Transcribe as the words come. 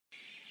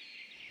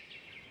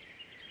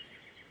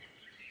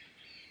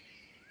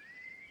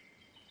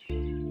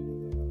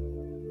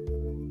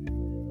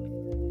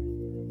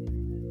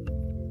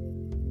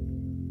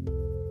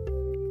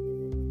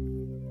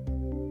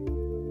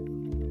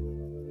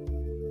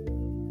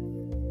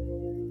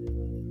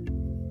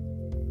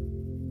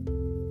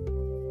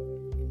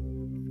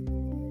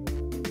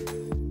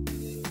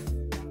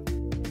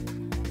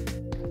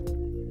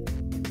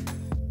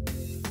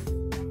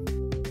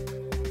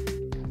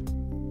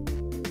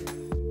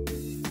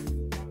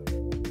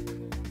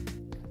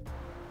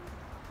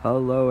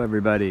Hello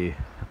everybody,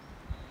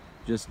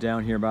 just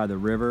down here by the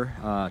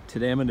river.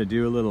 Today I'm going to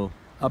do a little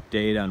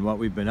update on what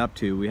we've been up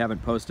to. We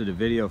haven't posted a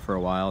video for a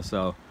while,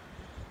 so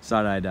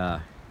thought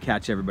I'd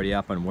catch everybody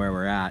up on where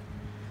we're at.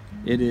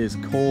 It is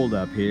cold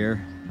up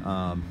here.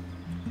 I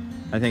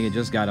think it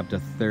just got up to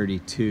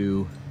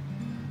 32,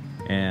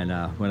 and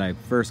when I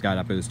first got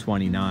up it was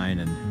 29,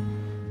 and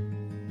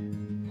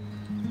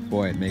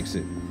boy, it makes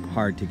it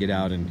hard to get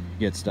out and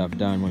get stuff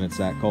done when it's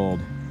that cold.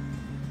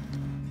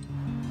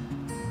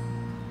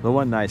 The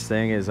one nice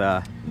thing is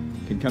you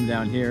can come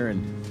down here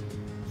and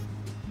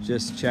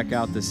just check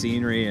out the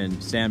scenery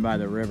and stand by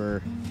the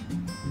river,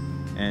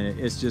 and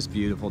it's just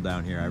beautiful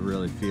down here. I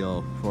really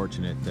feel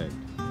fortunate that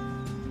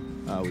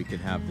we can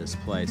have this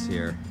place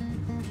here.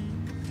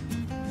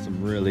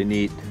 Some really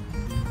neat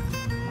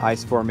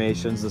ice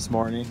formations this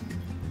morning.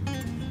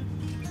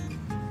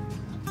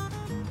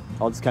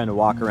 I'll just kind of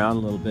walk around a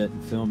little bit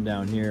and film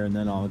down here, and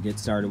then I'll get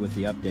started with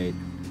the update.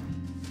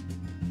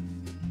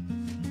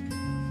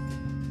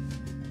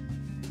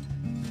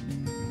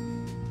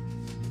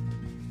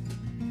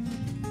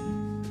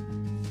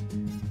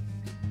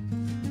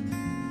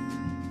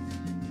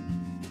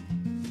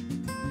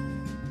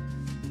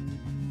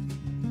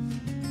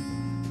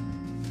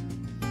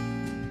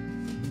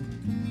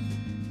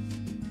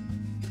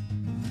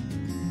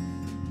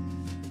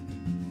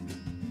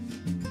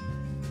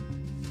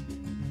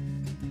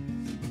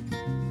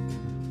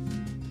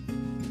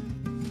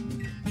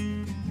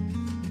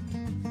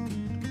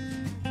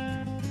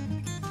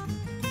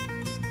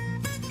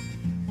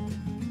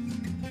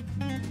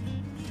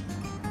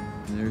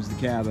 There's the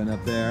cabin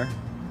up there.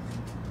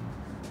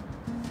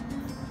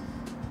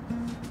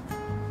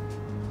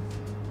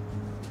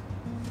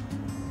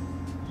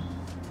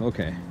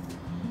 Okay,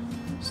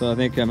 so I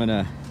think I'm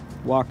gonna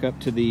walk up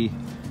to the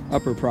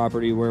upper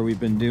property where we've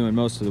been doing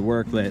most of the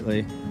work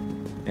lately,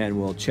 and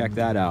we'll check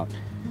that out.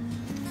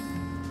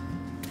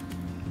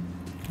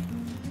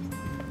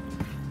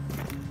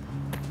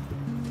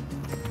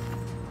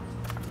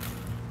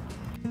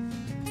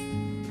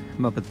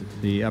 I'm up at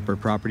the upper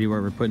property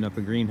where we're putting up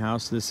a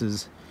greenhouse. This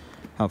is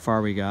how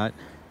far we got.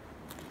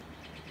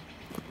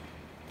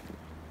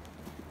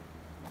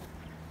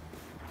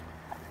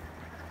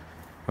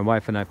 My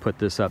wife and I put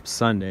this up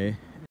Sunday.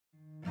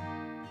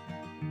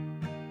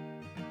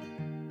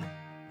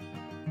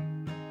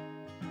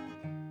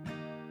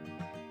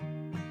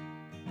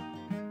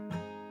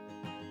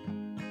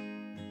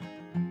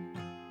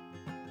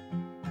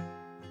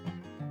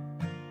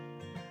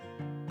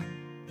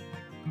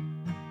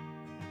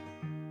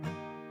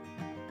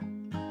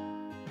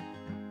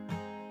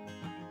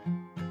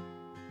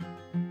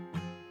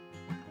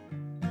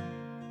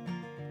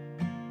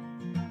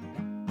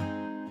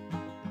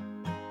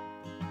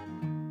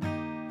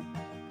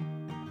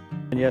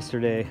 And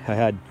yesterday I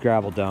had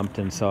gravel dumped,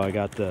 and so I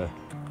got the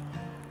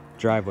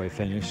driveway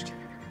finished.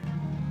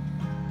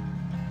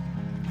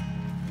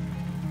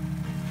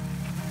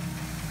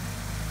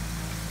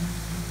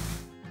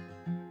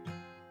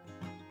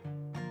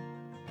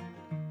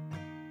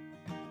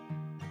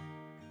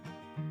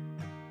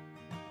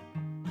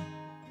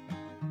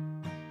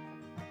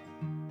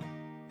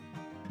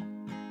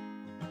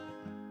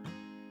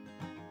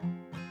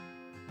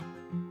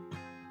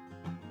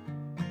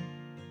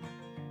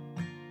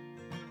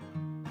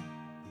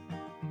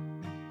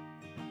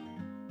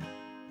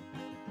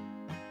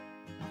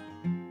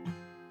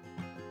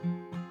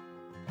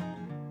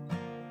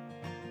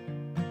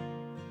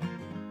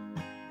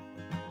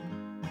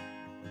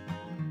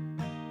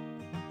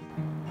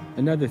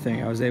 Another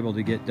thing I was able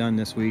to get done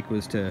this week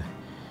was to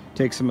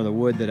take some of the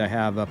wood that I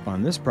have up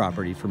on this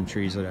property from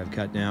trees that I've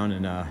cut down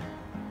and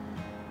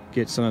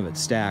get some of it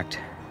stacked.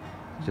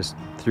 Just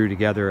threw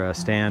together a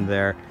stand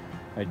there.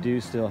 I do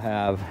still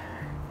have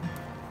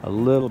a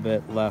little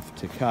bit left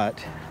to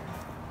cut.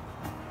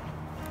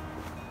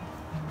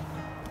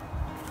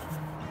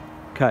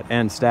 Cut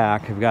and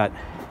stack. I've got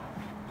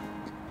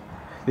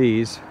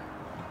these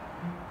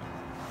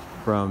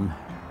from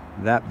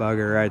that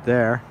bugger right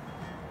there.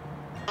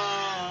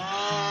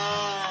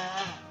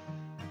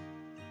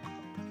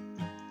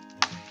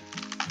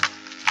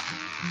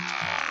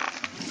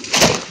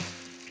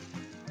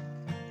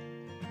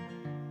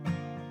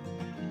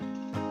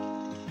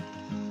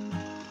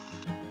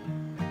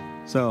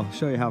 So I'll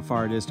show you how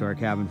far it is to our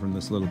cabin from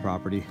this little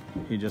property.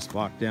 You just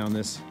walk down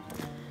this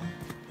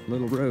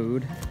little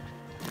road,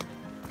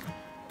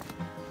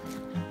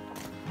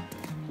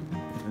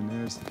 and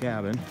there's the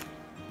cabin.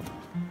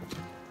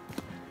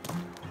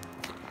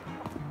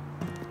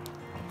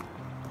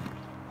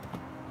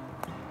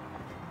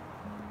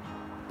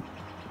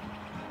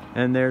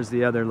 And there's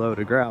the other load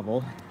of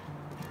gravel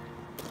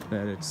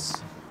that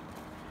it's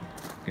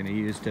going to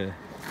use to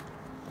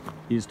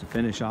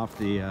finish off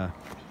the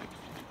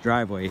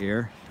driveway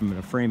here. I'm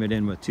going to frame it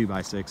in with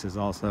 2x6s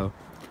also.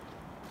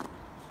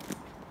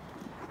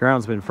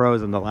 Ground's been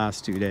frozen the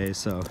last 2 days,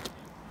 so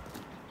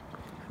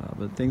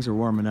but things are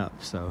warming up,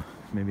 so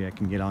maybe I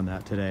can get on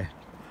that today.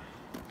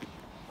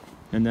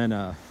 And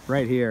then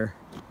right here,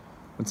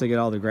 once I get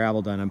all the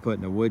gravel done, I'm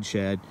putting a wood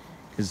shed.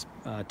 because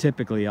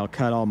typically I'll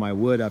cut all my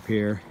wood up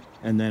here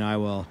and then I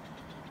will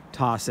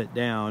toss it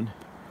down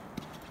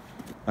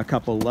a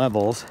couple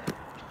levels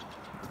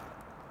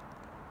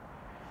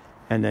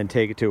and then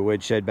take it to a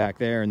woodshed back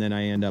there, and then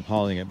I end up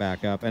hauling it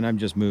back up, and I'm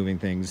just moving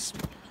things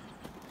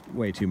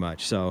way too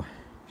much. So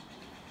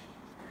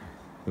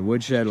the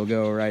woodshed will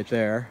go right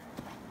there,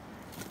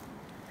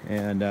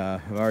 and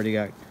I've already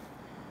got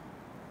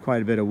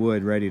quite a bit of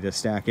wood ready to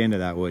stack into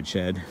that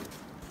woodshed.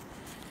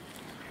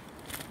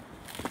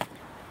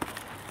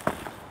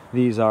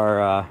 These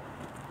are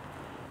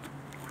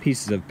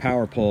pieces of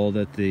power pole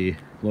that the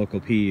local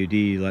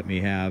PUD let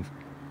me have.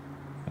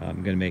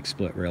 I'm going to make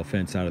split rail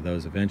fence out of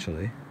those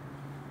eventually.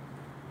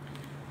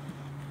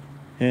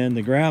 And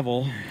the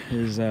gravel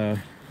is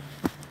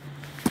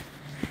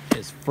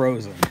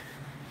frozen,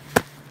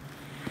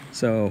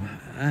 so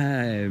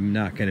I'm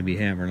not going to be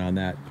hammering on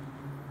that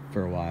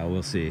for a while.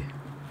 We'll see.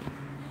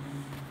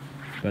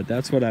 But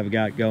that's what I've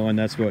got going.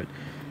 That's what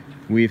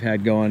we've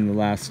had going the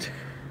last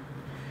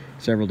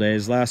several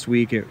days. Last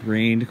week it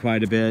rained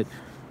quite a bit,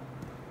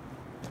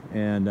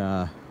 and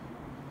I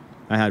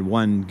had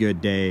one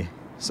good day,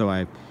 so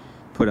I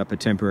put up a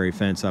temporary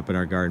fence up in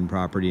our garden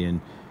property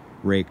and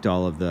raked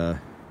all of the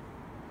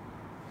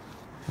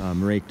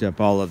raked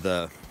up all of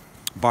the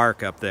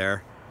bark up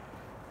there.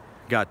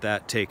 Got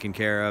that taken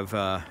care of,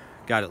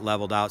 got it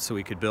leveled out so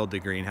we could build the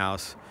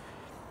greenhouse.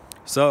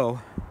 So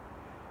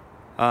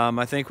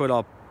I think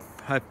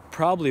I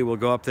probably will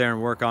go up there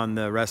and work on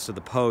the rest of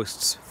the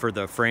posts for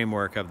the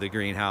framework of the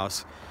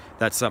greenhouse.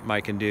 That's something I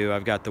can do.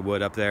 I've got the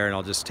wood up there, and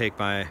I'll just take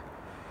my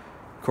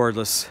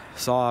cordless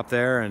saw up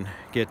there and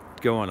get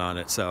going on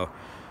it. So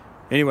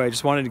anyway, I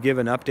just wanted to give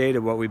an update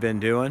of what we've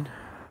been doing.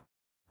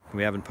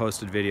 We haven't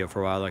posted video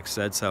for a while, like I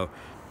said, so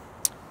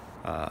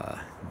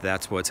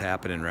that's what's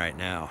happening right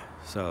now.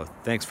 So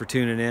thanks for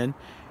tuning in,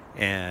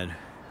 and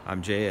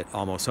I'm Jay at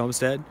Almost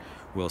Homestead.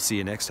 We'll see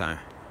you next time.